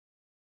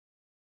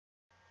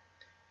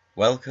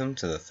Welcome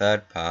to the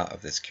third part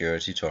of this Cura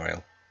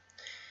tutorial.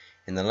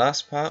 In the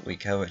last part we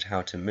covered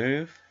how to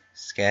move,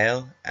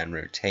 scale and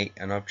rotate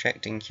an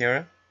object in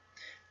Cura,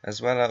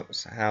 as well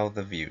as how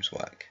the views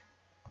work.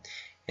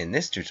 In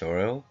this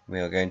tutorial we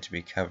are going to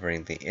be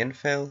covering the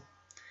infill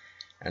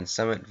and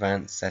some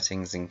advanced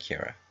settings in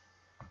Cura.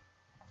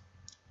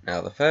 Now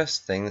the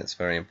first thing that's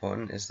very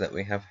important is that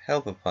we have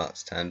helper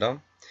parts turned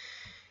on.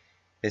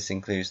 This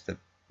includes the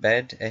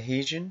bed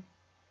adhesion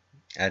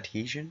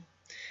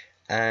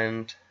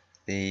and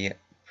the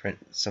print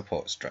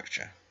support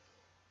structure.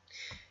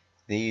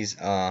 These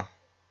are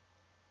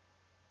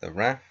the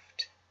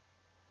raft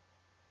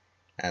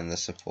and the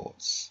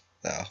supports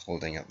that are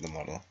holding up the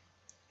model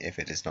if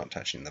it is not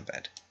touching the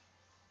bed.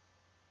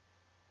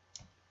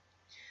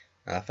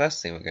 Now the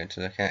first thing we're going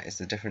to look at is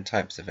the different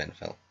types of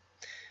infill.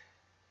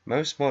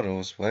 Most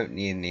models won't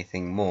need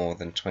anything more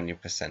than 20%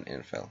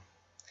 infill.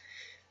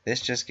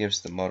 This just gives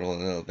the model a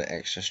little bit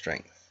extra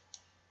strength.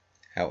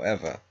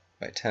 However,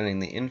 by turning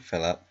the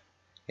infill up,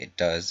 it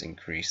does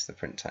increase the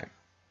print time.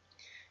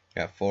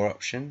 You have four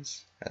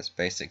options as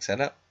basic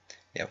setup.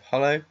 You have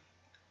hollow,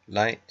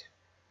 light,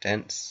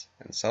 dense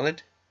and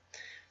solid.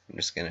 I'm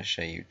just going to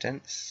show you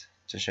dense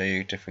to show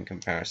you a different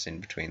comparison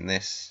between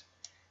this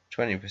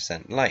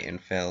 20% light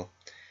infill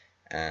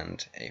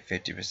and a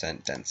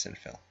 50% dense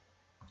infill.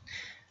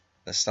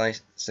 The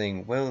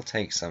slicing will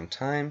take some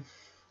time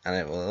and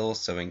it will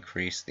also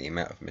increase the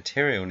amount of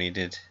material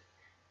needed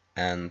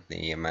and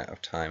the amount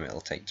of time it will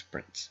take to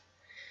print.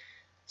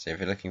 So if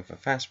you're looking for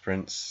fast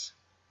prints,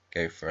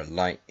 go for a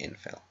light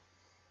infill.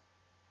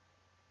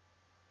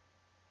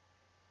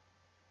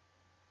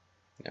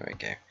 There we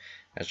go.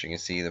 As you can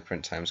see, the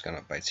print time's gone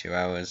up by 2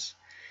 hours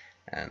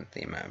and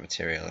the amount of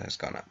material has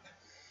gone up.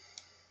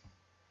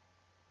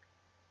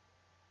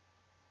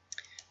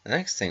 The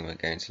next thing we're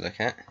going to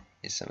look at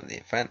is some of the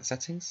advanced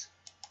settings.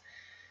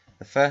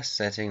 The first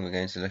setting we're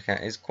going to look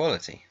at is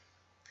quality.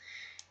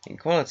 In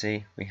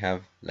quality, we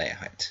have layer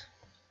height.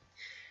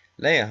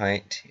 Layer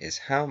height is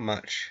how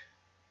much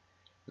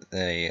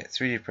the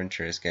 3D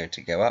printer is going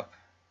to go up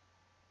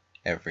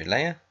every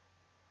layer.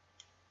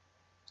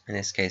 In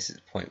this case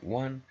it's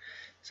 0.1,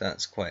 so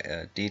that's quite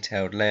a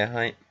detailed layer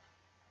height.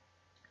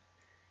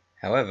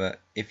 However,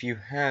 if you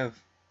have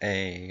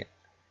a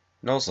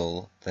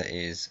nozzle that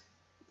is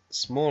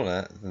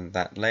smaller than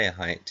that layer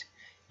height,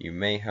 you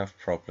may have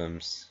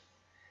problems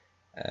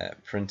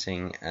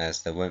printing,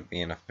 as there won't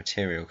be enough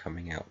material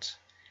coming out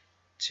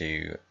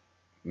to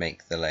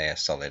make the layer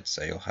solid,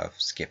 so you'll have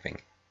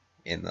skipping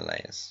in the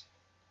layers.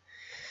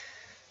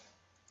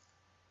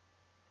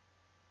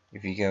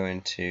 If you go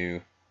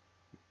into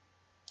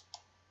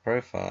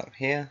profile up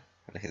here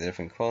and look at the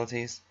different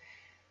qualities,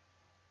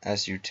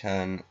 as you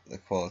turn the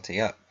quality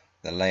up,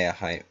 the layer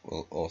height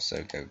will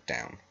also go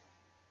down.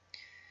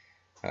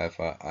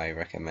 However, I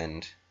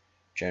recommend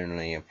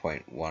generally a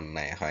 0.1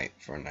 layer height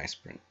for a nice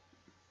print.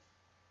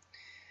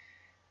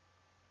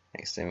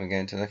 Next thing we're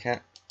going to look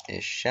at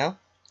is shell.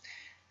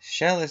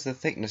 Shell is the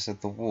thickness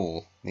of the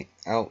wall, the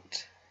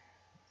outer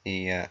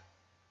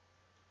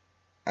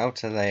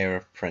layer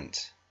of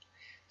print.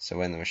 So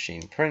when the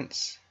machine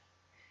prints,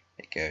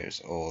 it goes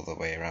all the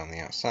way around the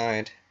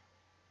outside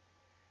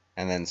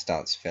and then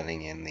starts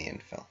filling in the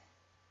infill.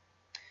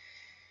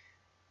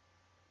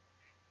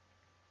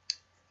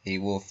 The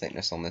wall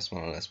thickness on this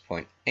model is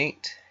 0.8.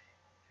 If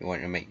you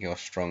want to make your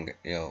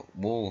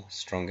wall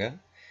stronger,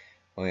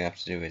 all you have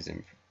to do is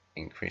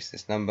increase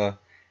this number.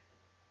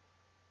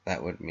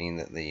 That would mean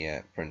that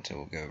the printer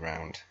will go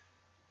around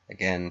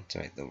again to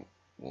make the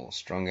wall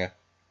stronger.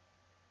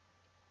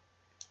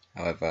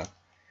 However,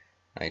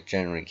 I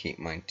generally keep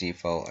my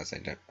default, as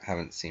I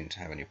haven't seemed to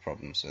have any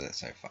problems with it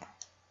so far.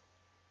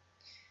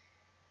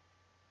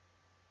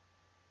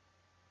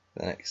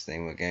 The next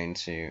thing we're going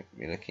to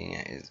be looking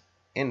at is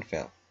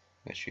infill,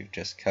 which we've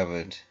just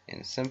covered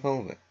in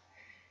simple, but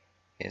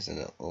here's a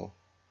little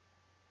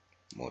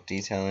more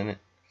detail in it.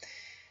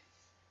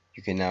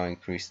 You can now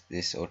increase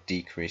this or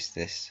decrease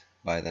this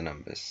by the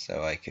numbers,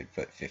 so I could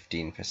put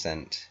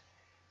 15%,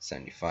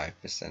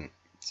 75%,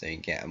 so you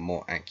get a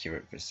more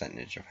accurate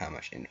percentage of how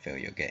much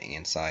infill you're getting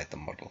inside the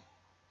model.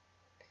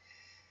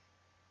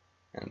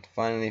 And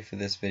finally for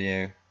this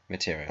video,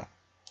 material.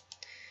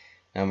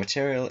 Now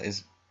material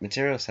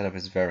setup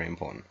is very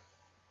important.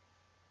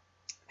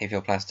 If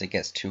your plastic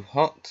gets too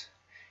hot,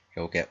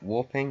 you'll get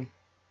warping.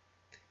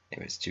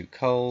 If it's too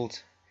cold,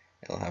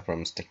 it'll have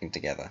problems sticking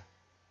together.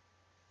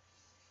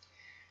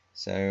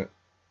 So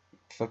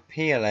for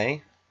PLA,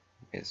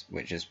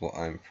 which is what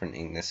I'm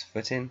printing this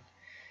foot in,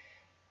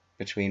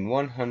 between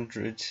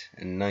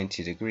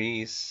 190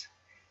 degrees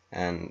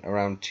and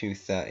around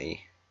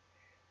 230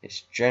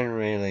 is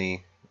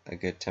generally a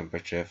good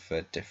temperature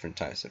for different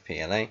types of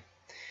PLA.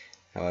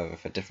 However,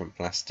 for different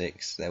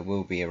plastics there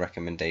will be a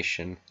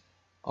recommendation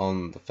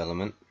on the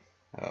filament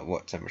about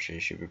what temperature you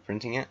should be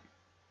printing at.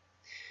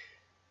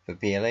 For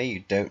PLA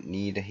you don't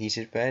need a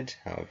heated bed,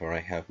 however I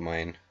have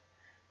mine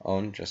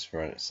on just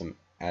for some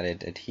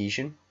added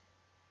adhesion.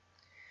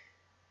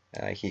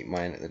 I keep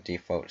mine at the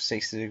default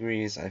 60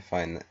 degrees. I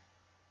find that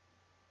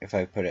if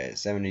I put it at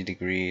 70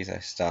 degrees, I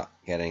start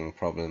getting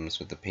problems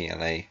with the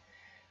PLA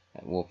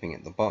warping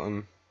at the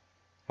bottom.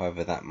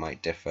 However, that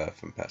might differ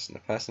from person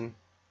to person.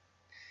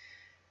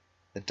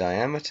 The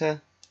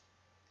diameter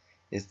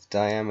is the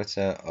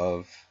diameter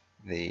of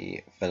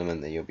the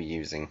filament that you'll be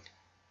using.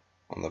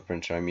 On the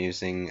printer I'm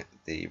using,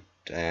 the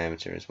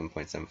diameter is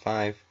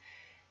 1.75.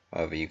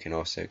 However, you can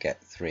also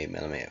get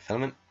 3mm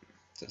filament,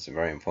 so it's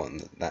very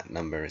important that that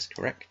number is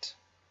correct.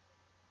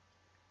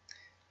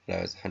 Flow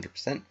is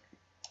 100%.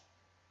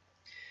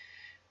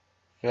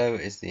 Flow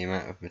is the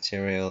amount of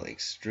material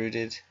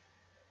extruded.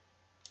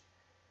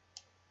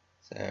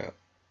 So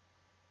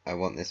I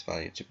want this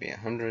value to be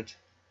 100.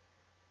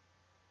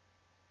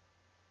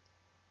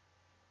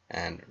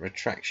 And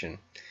retraction.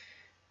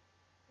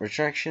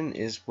 Retraction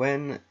is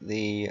when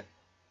the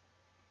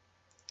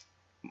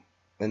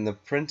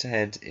printer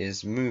head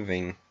is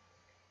moving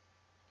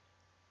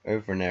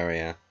over an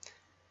area,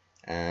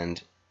 and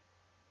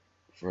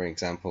for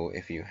example,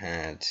 if you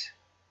had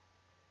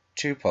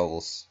two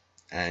poles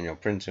and your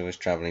printer was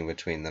traveling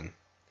between them,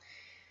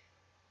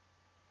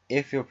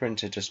 if your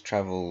printer just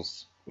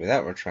travels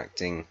without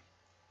retracting,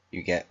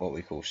 you get what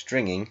we call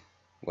stringing,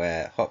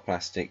 where hot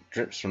plastic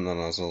drips from the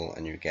nozzle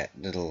and you get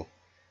little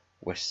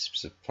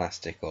wisps of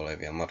plastic all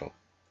over your model.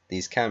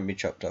 These can be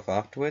chopped off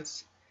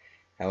afterwards.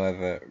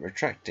 However,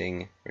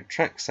 retracting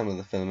retracts some of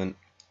the filament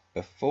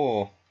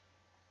before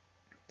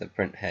the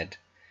print head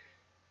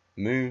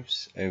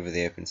moves over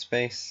the open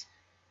space,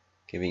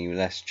 giving you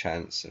less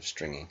chance of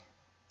stringing.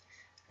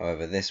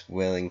 However, this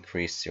will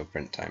increase your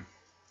print time.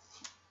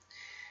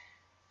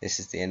 This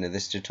is the end of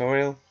this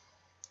tutorial.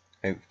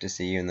 Hope to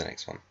see you in the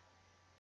next one.